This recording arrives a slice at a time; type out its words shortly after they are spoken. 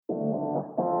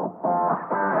Hi,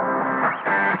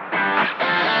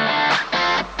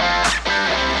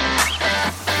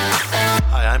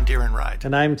 I'm Darren Ride.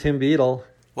 And I'm Tim Beadle.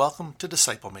 Welcome to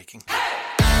Disciple Making.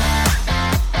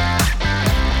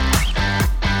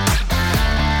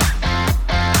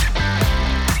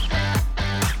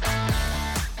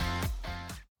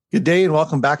 Good day and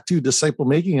welcome back to Disciple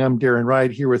Making. I'm Darren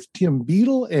Ride here with Tim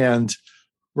Beadle, and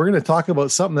we're going to talk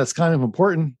about something that's kind of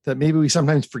important that maybe we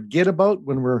sometimes forget about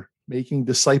when we're making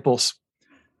disciples.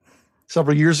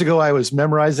 Several years ago, I was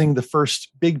memorizing the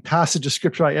first big passage of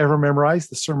scripture I ever memorized,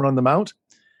 the Sermon on the Mount,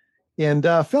 and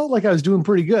felt like I was doing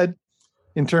pretty good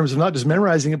in terms of not just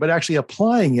memorizing it, but actually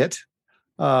applying it,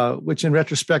 which in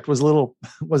retrospect was a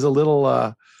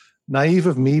little naive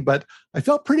of me, but I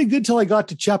felt pretty good till I got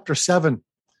to chapter 7,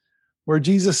 where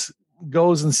Jesus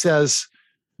goes and says,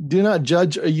 "Do not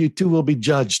judge, or you too will be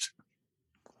judged.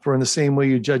 For in the same way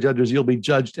you judge others, you'll be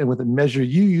judged. And with the measure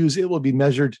you use, it will be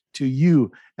measured to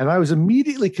you." And I was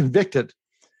immediately convicted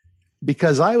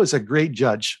because I was a great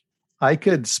judge. I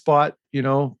could spot,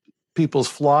 people's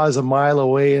flaws a mile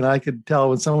away, and I could tell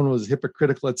when someone was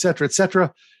hypocritical, et cetera, et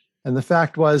cetera. And the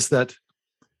fact was that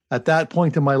at that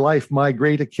point in my life, my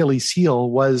great Achilles heel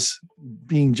was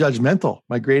being judgmental.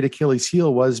 My great Achilles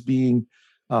heel was being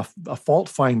a fault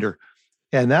finder.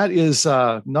 And that is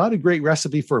not a great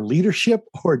recipe for leadership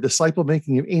or disciple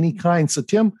making of any kind. So,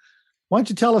 Tim, why don't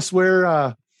you tell us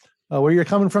where you're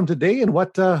coming from today and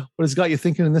what has got you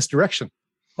thinking in this direction?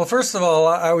 Well, first of all,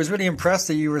 I was really impressed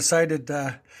that you recited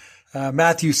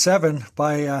Matthew 7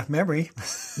 by memory.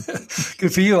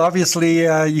 Good for you. Obviously,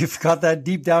 you've got that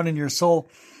deep down in your soul.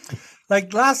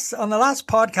 Like on the last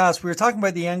podcast, we were talking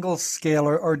about the Engel scale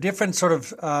or different sort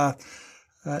of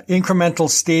incremental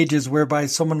stages whereby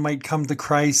someone might come to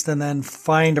Christ and then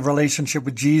find a relationship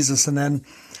with Jesus and then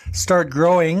start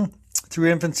growing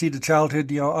through infancy to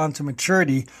childhood, on to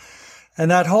maturity. And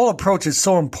that whole approach is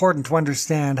so important to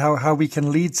understand how we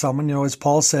can lead someone, as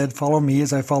Paul said, "Follow me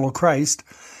as I follow Christ."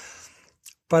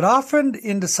 But often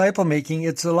in disciple making,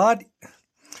 it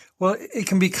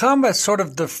can become a sort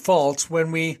of default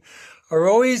when we are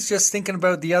always just thinking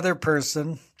about the other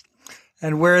person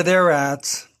and where they're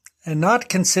at and not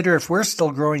consider if we're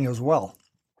still growing as well.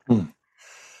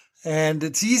 And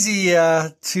it's easy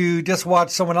to just watch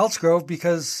someone else grow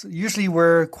because usually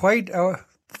we're quite a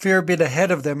fair bit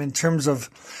ahead of them in terms of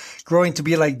growing to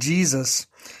be like Jesus.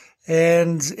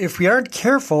 And if we aren't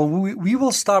careful, we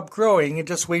will stop growing and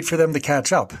just wait for them to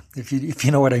catch up, if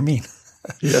you know what I mean.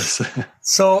 Yes.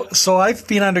 So I've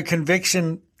been under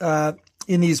conviction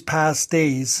in these past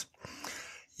days.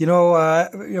 We've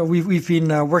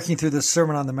been working through the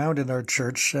Sermon on the Mount in our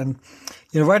church, and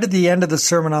right at the end of the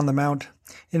Sermon on the Mount.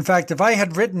 In fact, if I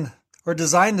had written or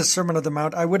designed the Sermon on the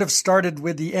Mount, I would have started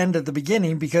with the end at the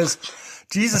beginning, because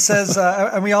Jesus says,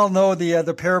 and we all know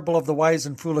the parable of the wise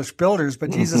and foolish builders,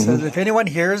 but Jesus says, if anyone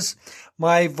hears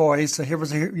my voice,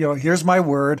 here's my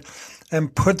word,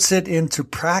 and puts it into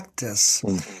practice,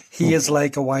 he is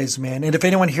like a wise man. And if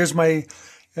anyone hears my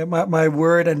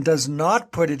word and does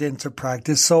not put it into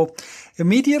practice. So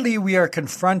immediately we are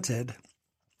confronted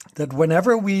that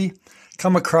whenever we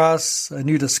come across a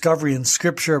new discovery in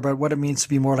Scripture about what it means to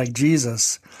be more like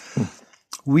Jesus,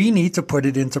 we need to put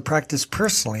it into practice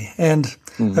personally. And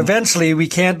eventually we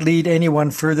can't lead anyone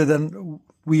further than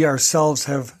we ourselves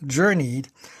have journeyed.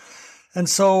 And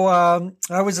so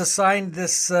I was assigned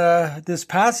this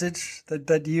passage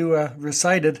that you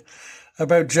recited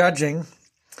about judging.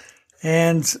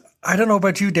 And I don't know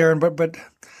about you, Darren, but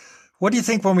what do you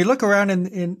think when we look around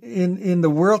in the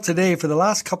world today for the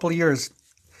last couple of years?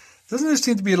 Doesn't there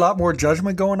seem to be a lot more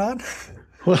judgment going on?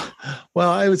 Well,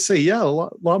 I would say, yeah, a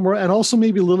lot more, and also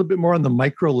maybe a little bit more on the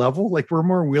micro level. Like we're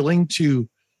more willing to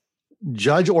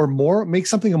judge or make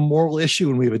something a moral issue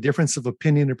when we have a difference of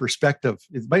opinion or perspective.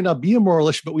 It might not be a moral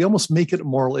issue, but we almost make it a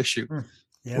moral issue.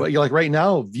 Yeah. Well, like right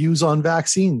now, views on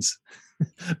vaccines.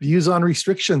 Views on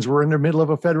restrictions. We're in the middle of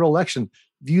a federal election.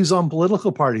 Views on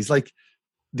political parties. Like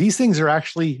these things are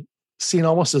actually seen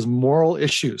almost as moral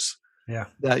issues. Yeah.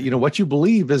 That, what you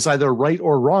believe is either right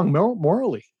or wrong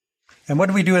morally. And what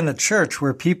do we do in the church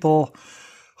where people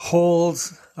hold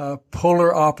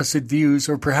polar opposite views,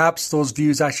 or perhaps those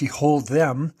views actually hold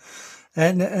them?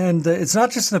 And it's not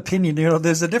just an opinion.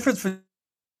 There's a difference between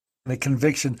a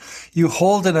conviction. You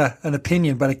hold an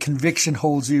opinion, but a conviction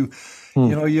holds you.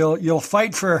 You'll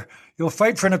fight for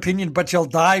an opinion, but you'll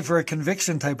die for a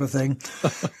conviction type of thing.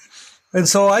 And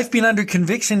so I've been under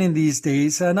conviction in these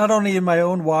days, not only in my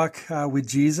own walk with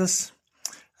Jesus,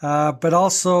 but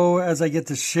also as I get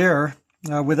to share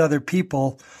with other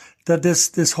people, that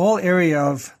this whole area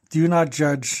of do not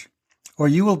judge or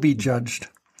you will be judged.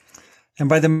 And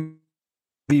by the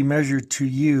be measured to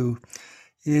you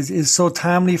is so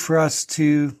timely for us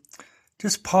to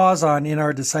just pause on in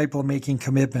our disciple-making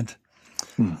commitment.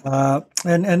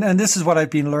 And this is what I've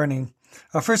been learning.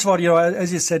 First of all,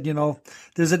 as you said,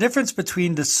 there's a difference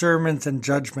between discernment and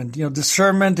judgment.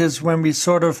 Discernment is when we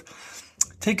sort of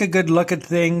take a good look at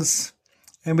things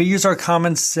and we use our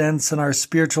common sense and our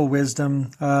spiritual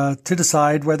wisdom to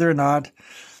decide whether or not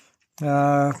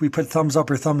we put thumbs up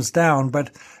or thumbs down.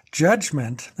 But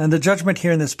judgment, and the judgment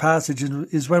here in this passage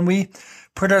is when we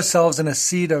put ourselves in a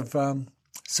seat of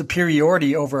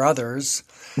superiority over others,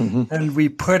 and we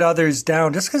put others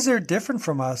down just because they're different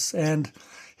from us. And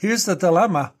here's the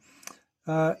dilemma.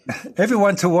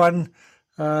 Everyone to one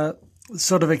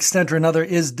sort of extent or another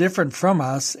is different from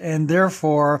us, and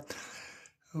therefore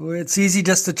it's easy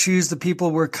just to choose the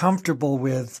people we're comfortable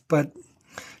with. But,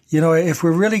 if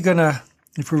we're really going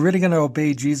to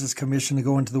obey Jesus' commission to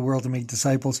go into the world and make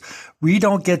disciples, we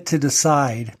don't get to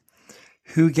decide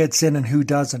who gets in and who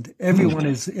doesn't. Everyone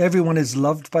is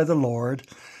loved by the Lord,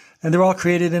 and they're all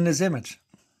created in His image.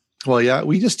 Well, yeah,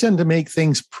 we just tend to make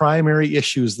things primary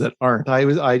issues that aren't.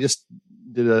 I just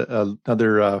did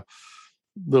another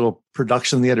little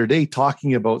production the other day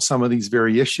talking about some of these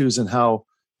very issues and how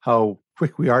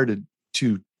quick we are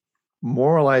to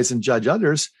moralize and judge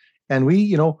others. And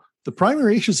the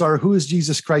primary issues are, who is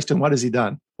Jesus Christ and what has He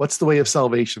done? What's the way of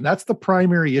salvation? That's the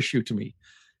primary issue to me.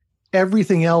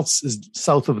 Everything else is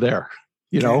south of there,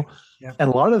 know. Yeah.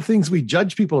 And a lot of the things we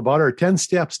judge people about are 10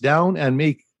 steps down and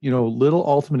make, little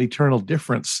ultimate eternal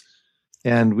difference.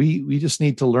 And we just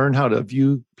need to learn how to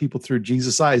view people through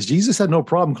Jesus' eyes. Jesus had no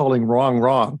problem calling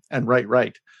wrong and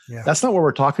right. Yeah. That's not what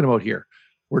we're talking about here.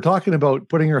 We're talking about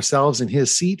putting ourselves in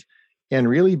His seat and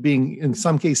really being, in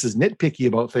some cases, nitpicky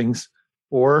about things,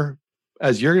 or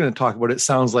as you're going to talk about, it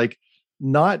sounds like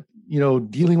not,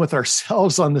 dealing with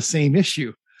ourselves on the same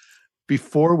issue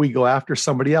before we go after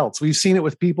somebody else. We've seen it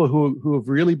with people who have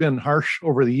really been harsh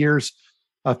over the years,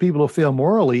 people who fail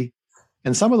morally,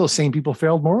 and some of those same people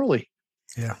failed morally.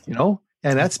 Yeah.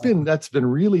 And that's been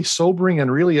really sobering and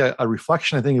really a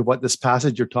reflection, I think, of what this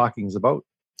passage you're talking is about.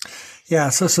 Yeah.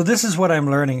 So this is what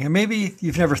I'm learning. And maybe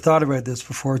you've never thought about this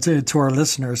before to our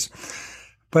listeners,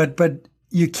 but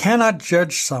you cannot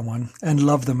judge someone and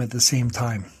love them at the same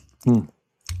time.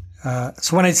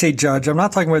 So when I say judge, I'm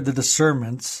not talking about the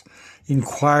discernments,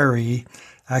 inquiry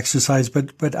exercise,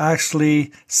 but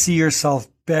actually see yourself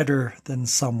better than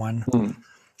someone.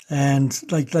 And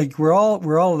like we're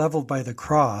all leveled by the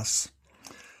cross.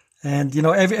 And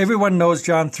everyone knows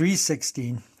John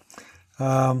 3:16.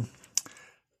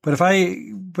 But if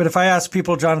I ask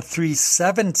people John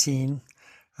 3:17,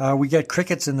 we get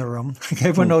crickets in the room.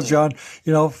 Everyone knows John,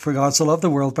 for God so loved the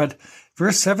world. But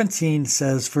verse 17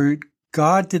 says, "For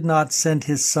God did not send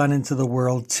His Son into the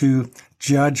world to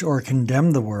judge or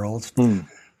condemn the world,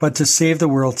 but to save the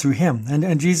world through Him."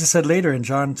 And Jesus said later in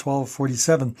John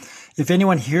 12:47, "If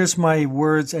anyone hears my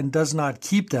words and does not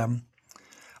keep them,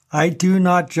 I do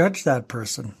not judge that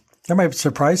person." That might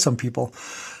surprise some people.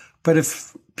 But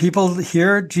if people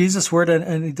hear Jesus' word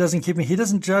and He doesn't keep me, He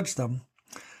doesn't judge them.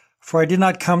 "For I did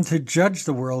not come to judge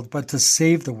the world, but to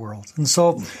save the world." And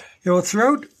so,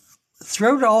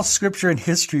 throughout all Scripture and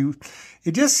history,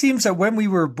 it just seems that when we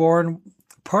were born,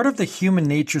 part of the human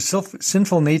nature,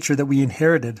 sinful nature that we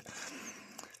inherited,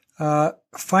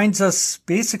 finds us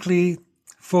basically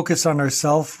focused on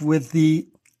ourselves with the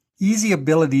easy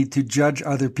ability to judge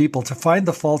other people, to find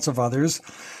the faults of others,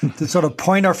 to sort of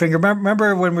point our finger.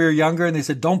 Remember when we were younger and they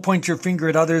said, don't point your finger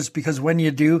at others because when you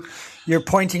do, you're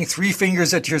pointing 3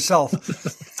 fingers at yourself.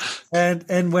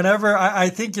 and whenever, I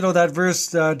think, that verse,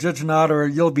 judge not or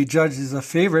you'll be judged, is a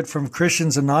favorite from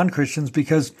Christians and non-Christians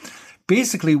because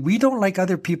basically we don't like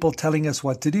other people telling us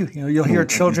what to do. You'll hear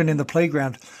children in the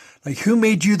playground, like, who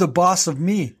made you the boss of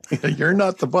me? You're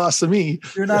not the boss of me.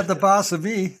 You're not the boss of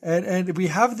me. And we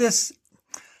have this,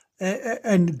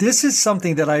 and this is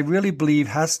something that I really believe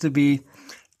has to be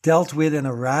dealt with and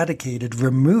eradicated,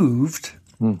 removed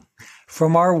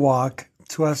from our walk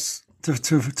to us,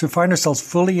 to find ourselves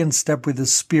fully in step with the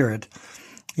Spirit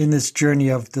in this journey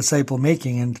of disciple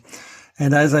making.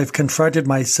 And as I've confronted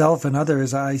myself and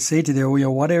others, I say to them,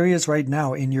 what areas right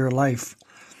now in your life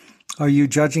are you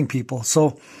judging people?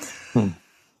 So,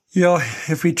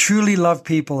 if we truly love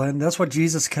people, and that's what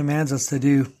Jesus commands us to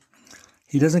do,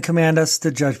 He doesn't command us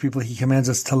to judge people. He commands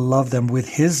us to love them with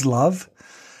His love.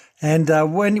 And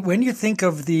when you think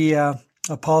of the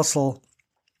Apostle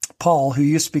Paul, who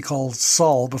used to be called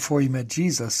Saul before he met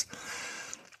Jesus,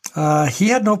 he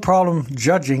had no problem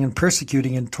judging and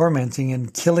persecuting and tormenting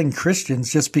and killing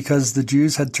Christians just because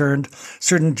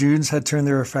certain Jews had turned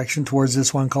their affection towards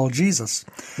this one called Jesus.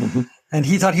 And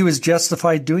he thought he was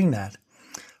justified doing that.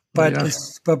 But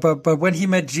but when he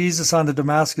met Jesus on the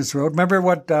Damascus Road, remember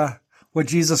what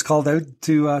Jesus called out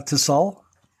to Saul?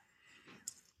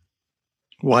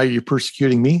 Why are you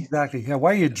persecuting me? Exactly. Yeah.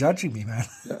 Why are you judging me, man?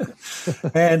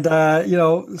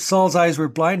 And Saul's eyes were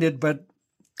blinded, but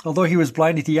although he was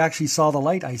blinded, he actually saw the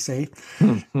light, I say.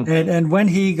 And when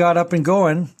he got up and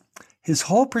going, his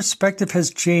whole perspective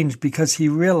has changed because he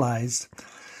realized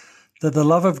that the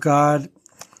love of God,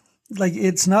 like,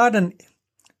 it's not an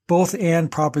both and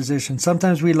proposition.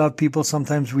 Sometimes we love people,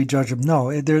 sometimes we judge them.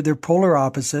 No, they're polar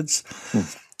opposites.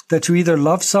 That you either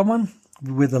love someone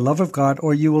with the love of God,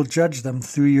 or you will judge them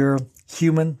through your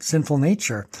human sinful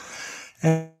nature.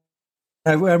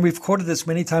 And we've quoted this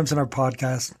many times in our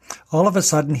podcast. All of a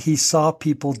sudden, he saw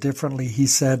people differently. He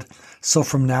said, so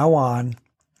from now on,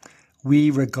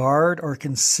 we regard or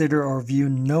consider or view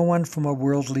no one from a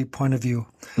worldly point of view.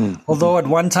 Although at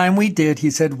one time we did,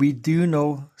 he said, we do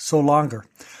no so longer.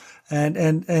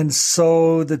 And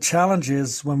so the challenge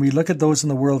is, when we look at those in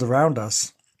the world around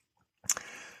us,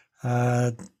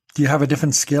 do you have a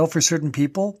different scale for certain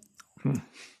people?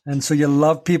 And so you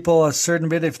love people a certain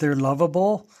bit if they're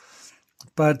lovable,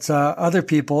 but other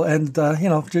people, and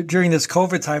during this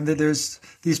COVID time, that there's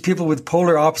these people with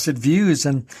polar opposite views,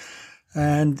 and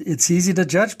it's easy to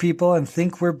judge people and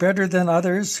think we're better than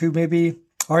others who maybe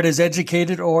aren't as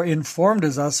educated or informed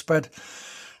as us. But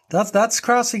that's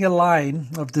crossing a line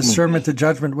of discernment to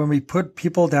judgment when we put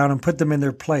people down and put them in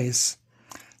their place,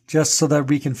 just so that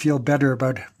we can feel better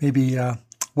about maybe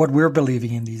what we're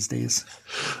believing in these days.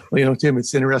 Well, Tim,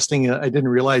 it's interesting. I didn't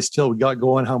realize till we got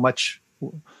going how much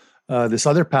this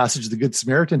other passage, the Good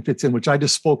Samaritan, fits in, which I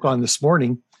just spoke on this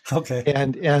morning. Okay.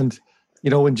 And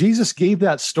when Jesus gave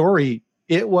that story,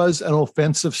 it was an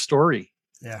offensive story.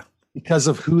 Yeah. Because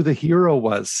of who the hero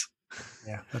was.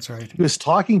 Yeah, that's right. He was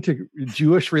talking to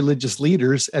Jewish religious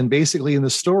leaders, and basically in the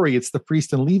story, it's the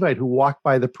priest and Levite who walk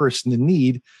by the person in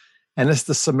need, and it's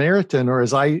the Samaritan, or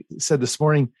as I said this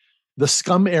morning, the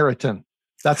Scumaritan.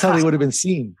 That's how they would have been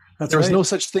seen. There was no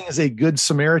such thing as a good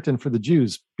Samaritan for the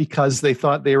Jews, because they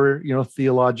thought they were,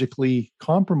 theologically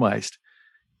compromised.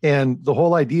 And the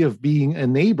whole idea of being a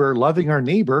neighbor, loving our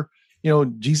neighbor,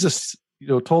 Jesus,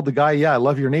 told the guy, yeah,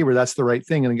 love your neighbor. That's the right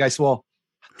thing. And the guy said, well,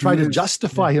 try to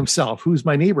justify himself. Who's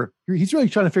my neighbor? He's really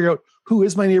trying to figure out who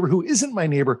is my neighbor, who isn't my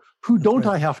neighbor, who don't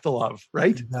I have to love,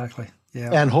 right? Exactly. Yeah.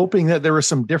 And hoping that there were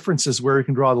some differences where we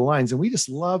can draw the lines. And we just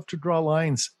love to draw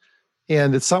lines.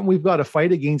 And it's something we've got to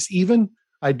fight against, even,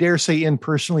 I dare say, in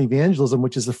personal evangelism,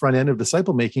 which is the front end of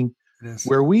disciple making,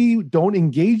 where we don't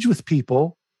engage with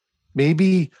people,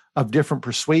 maybe of different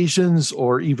persuasions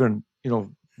or even,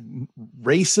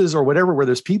 races or whatever, where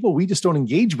there's people we just don't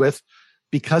engage with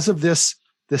because of this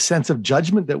sense of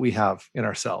judgment that we have in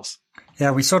ourselves.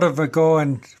 Yeah, we sort of go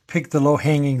and pick the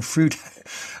low-hanging fruit,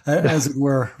 as it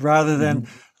were, rather than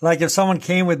like if someone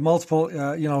came with multiple,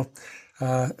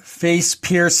 face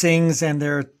piercings and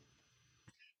their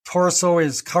torso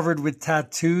is covered with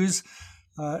tattoos.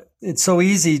 It's so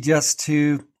easy just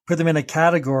to put them in a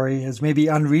category as maybe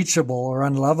unreachable or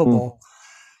unlovable.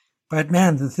 But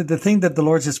man, the thing that the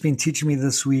Lord's just been teaching me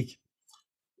this week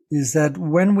is that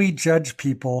when we judge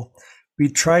people, we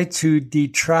try to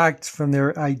detract from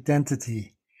their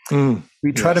identity.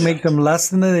 We try to make them less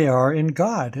than they are in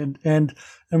God. And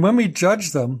when we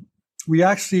judge them, we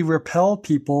actually repel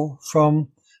people from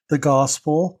the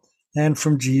gospel and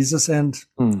from Jesus. And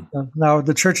now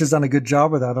the church has done a good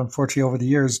job of that, unfortunately, over the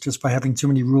years, just by having too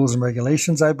many rules and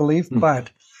regulations, I believe. But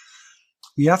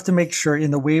we have to make sure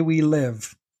in the way we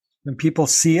live, when people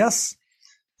see us,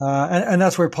 and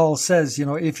that's where Paul says,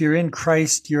 if you're in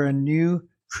Christ, you're a new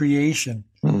creation.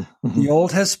 The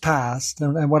old has passed.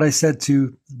 And what I said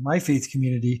to my faith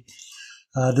community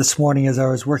this morning as I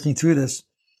was working through this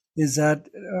is that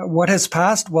what has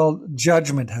passed? Well,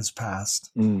 judgment has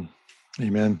passed.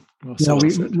 Amen. Well,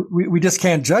 we just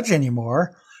can't judge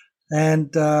anymore.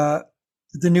 And the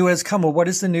new has come. Well, what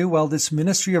is the new? Well, this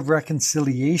ministry of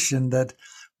reconciliation that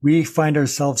we find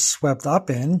ourselves swept up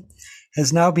in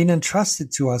has now been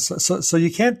entrusted to us. So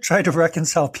you can't try to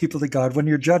reconcile people to God when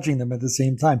you're judging them at the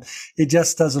same time. It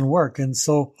just doesn't work. And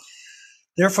so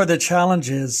therefore the challenge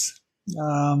is,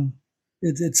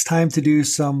 it's time to do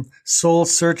some soul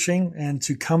searching and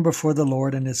to come before the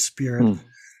Lord and His Spirit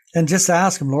and just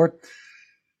ask Him, Lord,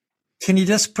 can you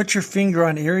just put your finger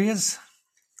on areas?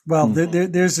 Well,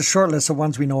 there's a short list of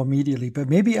ones we know immediately, but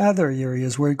maybe other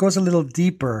areas where it goes a little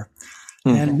deeper.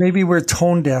 And maybe we're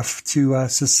tone deaf to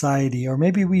society, or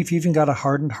maybe we've even got a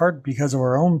hardened heart because of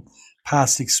our own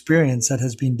past experience that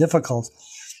has been difficult,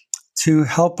 to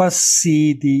help us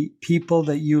see the people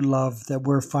that you love that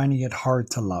we're finding it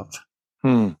hard to love.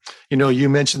 You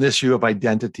mentioned this issue of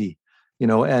identity,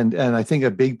 and I think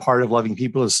a big part of loving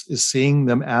people is seeing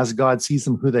them as God sees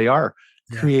them, who they are,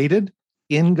 created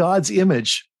in God's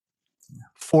image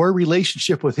for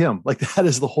relationship with him. Like that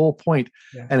is the whole point.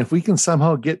 Yeah. And if we can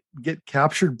somehow get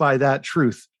captured by that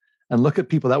truth and look at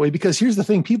people that way, because here's the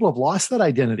thing, people have lost that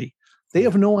identity. They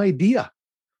have no idea.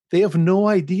 They have no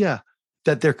idea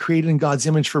that they're created in God's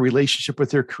image for relationship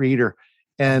with their creator.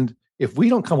 And if we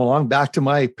don't come along, back to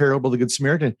my parable of the Good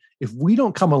Samaritan, if we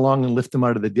don't come along and lift them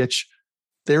out of the ditch,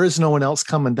 there is no one else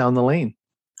coming down the lane.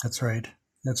 That's right.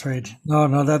 That's right.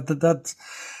 No,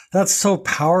 that's so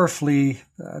powerfully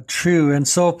true. And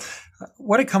so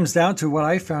what it comes down to, what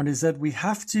I found, is that we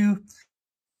have to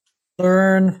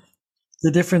learn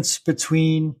the difference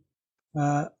between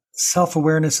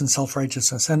self-awareness and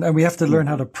self-righteousness. And we have to learn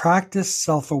how to practice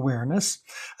self-awareness.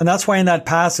 And that's why in that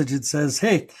passage it says,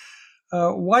 hey,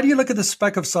 why do you look at the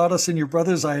speck of sawdust in your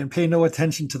brother's eye and pay no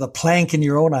attention to the plank in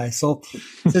your own eye? So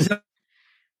take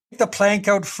the plank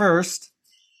out first,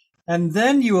 and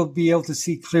then you will be able to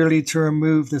see clearly to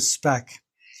remove the speck.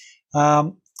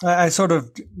 I sort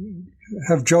of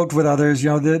have joked with others,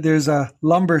 there's a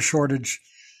lumber shortage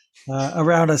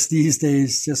around us these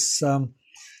days. Just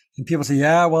and people say,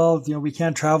 we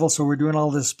can't travel, so we're doing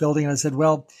all this building. And I said,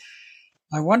 well,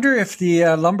 I wonder if the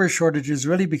lumber shortage is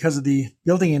really because of the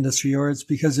building industry, or it's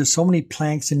because there's so many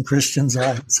planks in Christians'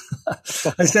 eyes.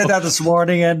 I said that this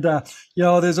morning, and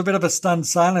there's a bit of a stunned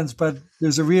silence, but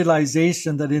there's a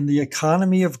realization that in the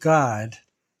economy of God,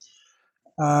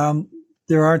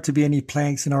 there aren't to be any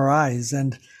planks in our eyes,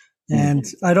 and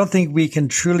I don't think we can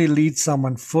truly lead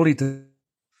someone fully to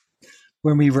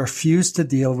when we refuse to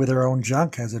deal with our own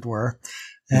junk, as it were,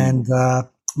 and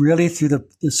really through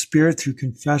the Spirit, through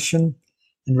confession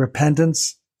and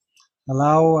repentance,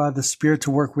 allow the Spirit to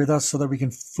work with us so that we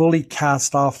can fully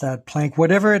cast off that plank,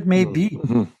 whatever it may be,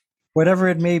 whatever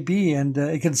it may be. And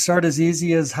it can start as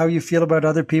easy as how you feel about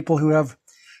other people who have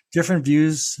different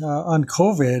views on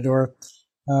COVID, or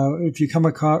if you come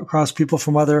across people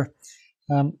from other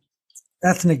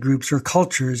ethnic groups or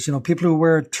cultures, people who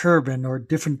wear a turban or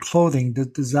different clothing.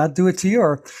 Does that do it to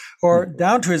you? Or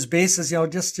down to his basis,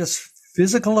 just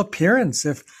physical appearance.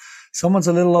 If someone's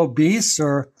a little obese,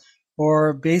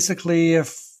 or basically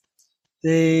if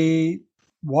they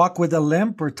walk with a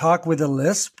limp or talk with a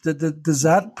lisp, does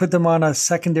that put them on a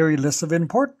secondary list of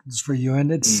importance for you?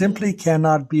 And it simply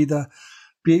cannot be the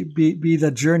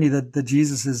journey that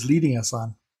Jesus is leading us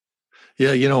on.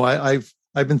 Yeah,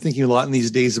 I've been thinking a lot in these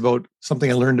days about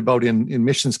something I learned about in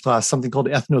missions class, something called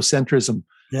ethnocentrism.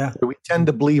 Yeah, we tend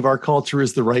to believe our culture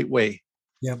is the right way.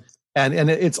 Yeah. And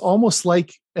it's almost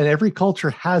like, and every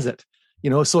culture has it,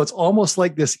 so it's almost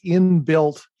like this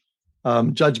inbuilt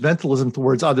judgmentalism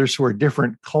towards others who are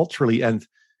different culturally. And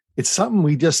it's something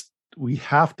we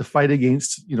have to fight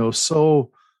against,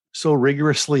 so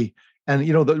rigorously. And,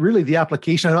 really the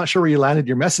application, I'm not sure where you landed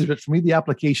your message, but for me, the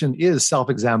application is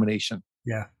self-examination.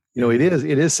 Yeah. It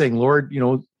is saying, Lord,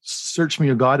 search me,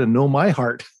 O God, and know my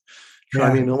heart.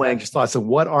 Try me and know my anxious thoughts. And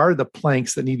what are the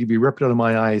planks that need to be ripped out of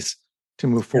my eyes to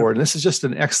move forward? And this is just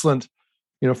an excellent,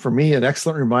 for me, an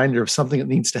excellent reminder of something that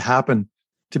needs to happen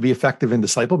to be effective in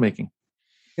disciple making.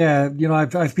 Yeah.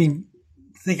 I've been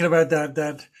thinking about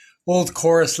that old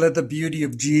chorus, let the beauty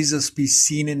of Jesus be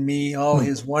seen in me, all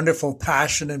his wonderful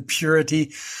passion and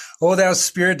purity. O thou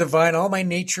Spirit divine, all my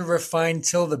nature refine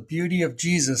till the beauty of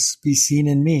Jesus be seen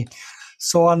in me.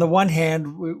 So on the one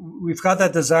hand, we've got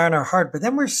that desire in our heart, but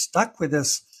then we're stuck with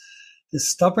this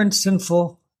stubborn,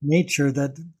 sinful nature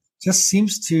that just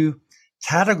seems to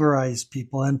categorize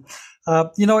people. And,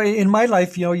 in my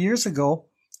life, years ago,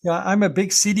 I'm a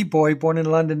big city boy, born in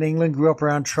London, England, grew up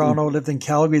around Toronto, lived in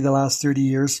Calgary the last 30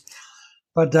 years.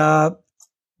 But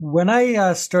when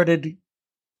I started,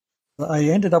 I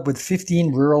ended up with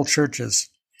 15 rural churches.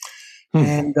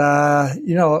 And,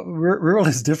 rural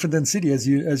is different than city, as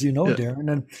you know,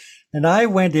 Darren. And I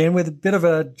went in with a bit of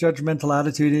a judgmental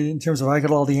attitude in terms of I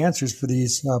got all the answers for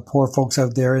these poor folks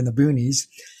out there in the boonies.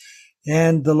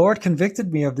 And the Lord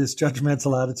convicted me of this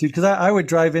judgmental attitude, because I would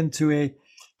drive into a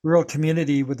rural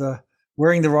community with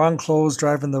wearing the wrong clothes,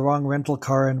 driving the wrong rental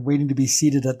car, and waiting to be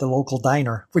seated at the local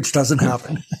diner, which doesn't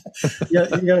happen. You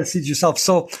got to seat yourself.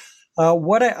 So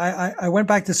what I went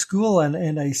back to school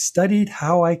and I studied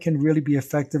how I can really be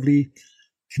effectively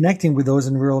connecting with those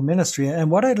in rural ministry. And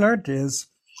what I learned is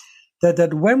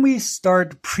that when we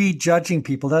start prejudging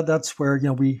people, that's where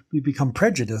we become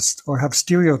prejudiced or have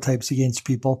stereotypes against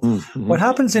people. Mm-hmm. What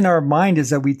happens in our mind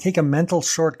is that we take a mental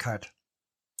shortcut.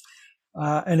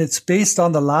 And it's based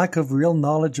on the lack of real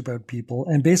knowledge about people,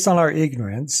 and based on our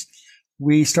ignorance,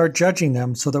 we start judging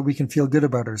them so that we can feel good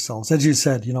about ourselves. As you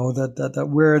said, that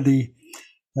we're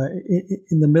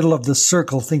in the middle of the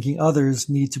circle, thinking others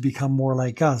need to become more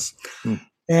like us.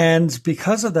 And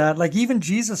because of that, like even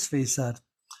Jesus faced that.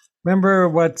 Remember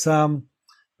what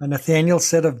Nathaniel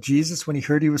said of Jesus when he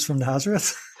heard he was from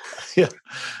Nazareth? Yeah.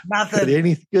 Nothing. Could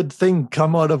any good thing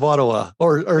come out of Ottawa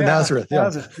or Nazareth? Yeah.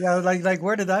 Nazareth. Yeah. Like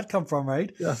where did that come from?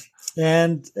 Right. Yeah.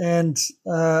 And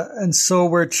so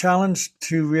we're challenged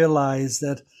to realize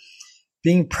that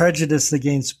being prejudiced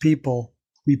against people,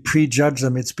 we prejudge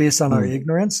them. It's based on our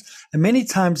ignorance. And many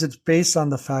times it's based on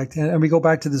the fact, and we go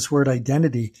back to this word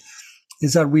identity,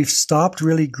 is that we've stopped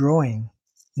really growing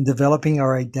and developing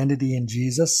our identity in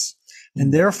Jesus.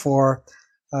 And therefore,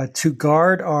 to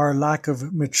guard our lack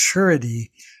of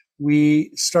maturity,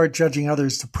 we start judging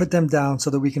others to put them down so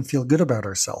that we can feel good about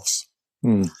ourselves.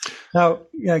 Now,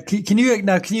 can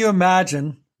you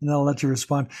imagine, and I'll let you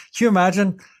respond, can you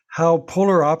imagine how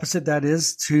polar opposite that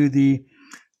is to the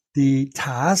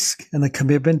task and the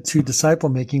commitment to disciple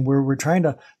making, where we're trying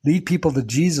to lead people to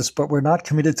Jesus, but we're not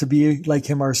committed to be like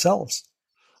him ourselves?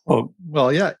 Oh,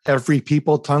 well, yeah. Every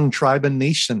people, tongue, tribe, and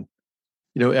nation,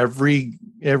 every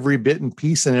bit and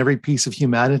piece and every piece of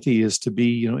humanity is to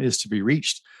be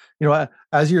reached.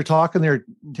 As you're talking there,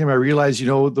 Tim, I realize,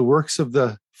 the works of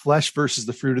the flesh versus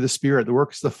the fruit of the Spirit. The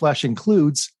works of the flesh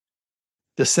includes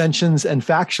dissensions and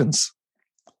factions.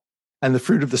 And the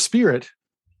fruit of the Spirit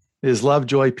is love,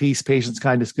 joy, peace, patience,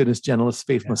 kindness, goodness, gentleness,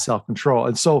 faithfulness, self-control.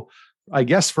 And so I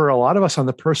guess for a lot of us on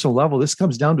the personal level, this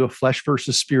comes down to a flesh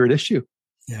versus spirit issue.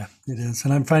 Yeah, it is.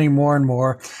 And I'm finding more and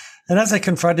more. And as I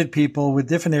confronted people with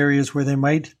different areas where they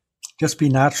might just be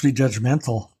naturally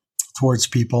judgmental towards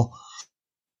people,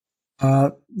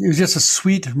 it was just a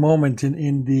sweet moment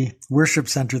in the worship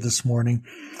center this morning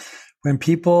when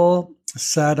people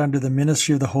sat under the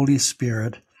ministry of the Holy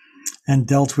Spirit and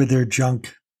dealt with their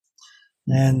junk.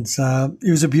 And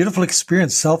it was a beautiful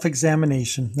experience,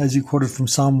 self-examination, as you quoted from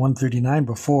Psalm 139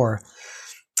 before.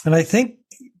 And I think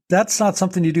that's not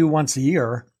something you do once a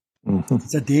year.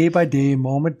 It's a day-by-day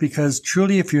moment, because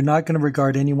truly, if you're not going to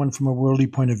regard anyone from a worldly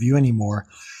point of view anymore,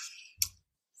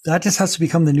 that just has to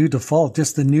become the new default,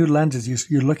 just the new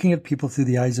lenses. You're looking at people through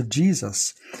the eyes of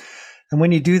Jesus. And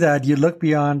when you do that, you look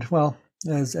beyond, well,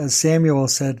 as Samuel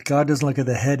said, God doesn't look at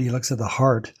the head, he looks at the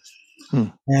heart.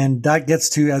 And that gets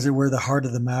to, as it were, the heart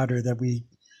of the matter, that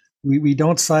we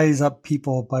don't size up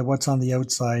people by what's on the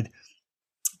outside,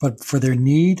 but for their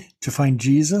need to find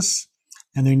Jesus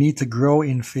and their need to grow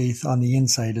in faith on the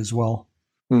inside as well.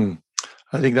 I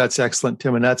think that's excellent,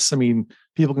 Tim. And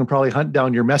people can probably hunt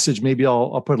down your message. Maybe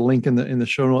I'll put a link in the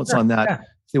show notes on that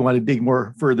if you want to dig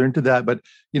more further into that. But,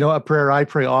 a prayer I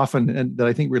pray often and that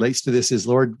I think relates to this is,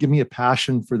 Lord, give me a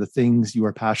passion for the things you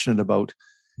are passionate about.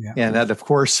 Yeah. And that, of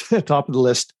course, top of the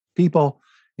list, people,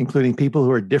 including people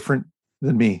who are different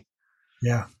than me.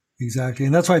 Yeah, exactly.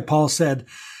 And that's why Paul said,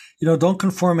 don't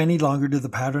conform any longer to the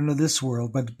pattern of this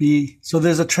world, but so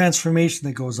there's a transformation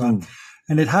that goes on.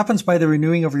 And it happens by the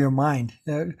renewing of your mind.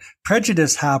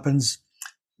 Prejudice happens,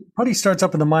 probably starts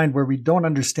up in the mind where we don't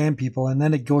understand people, and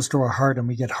then it goes to our heart and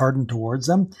we get hardened towards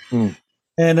them. And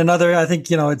another, I think,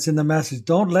 it's in the message,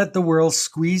 don't let the world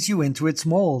squeeze you into its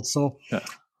mold. So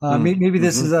maybe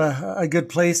this is a good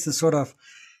place to sort of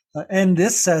end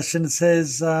this session. It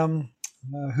says,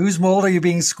 whose mold are you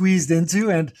being squeezed into?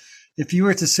 And if you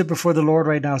were to sit before the Lord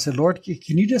right now and say, Lord,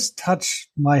 can you just touch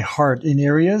my heart in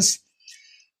areas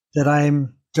that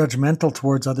I'm judgmental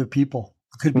towards other people?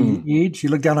 It could be age. You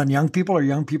look down on young people, or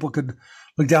young people could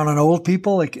look down on old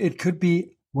people. It could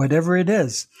be whatever it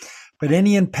is. But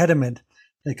any impediment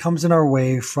that comes in our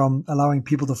way from allowing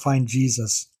people to find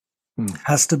Jesus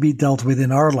has to be dealt with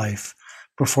in our life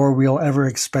before we'll ever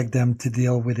expect them to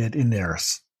deal with it in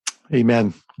theirs.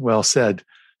 Amen. Well said.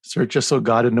 Search us, O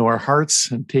God, and know our hearts,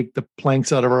 and take the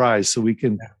planks out of our eyes so we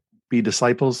can be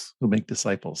disciples who make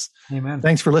disciples. Amen.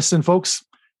 Thanks for listening, folks.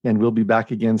 And we'll be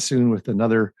back again soon with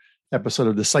another episode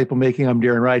of Disciple Making. I'm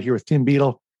Darren Wright here with Tim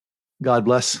Beadle. God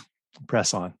bless.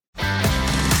 Press on.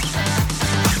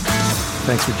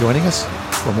 Thanks for joining us.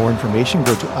 For more information,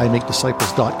 go to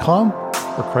imakedisciples.com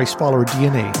or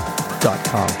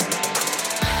ChristFollowerDNA.com.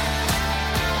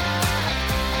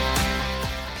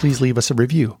 Please leave us a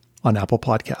review on Apple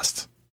Podcasts.